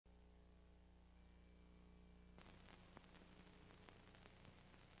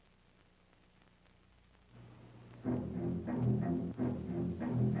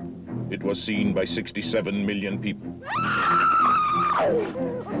it was seen by 67 million people.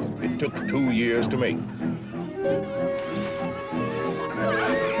 It took 2 years to make.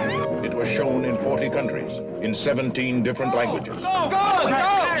 It was shown in 40 countries, in 17 different languages. Go!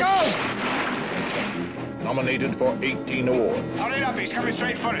 Nominated for 18 awards. Hurry up, he's coming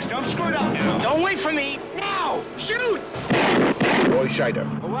straight for us. Don't screw it up now. Don't wait for me! Now! Shoot! Roy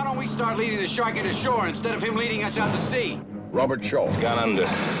Scheider. Well, why don't we start leading the shark into shore instead of him leading us out to sea? Robert Shaw. He's gone under.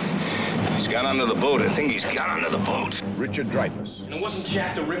 He's gone under the boat. I think he's gone under the boat. Richard Dreyfuss. And it wasn't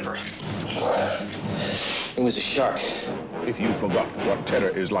Jack the Ripper. It was a shark. If you forgot what terror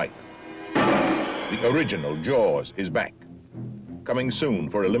is like, the original Jaws is back. Coming soon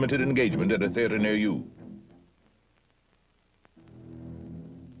for a limited engagement at a theater near you.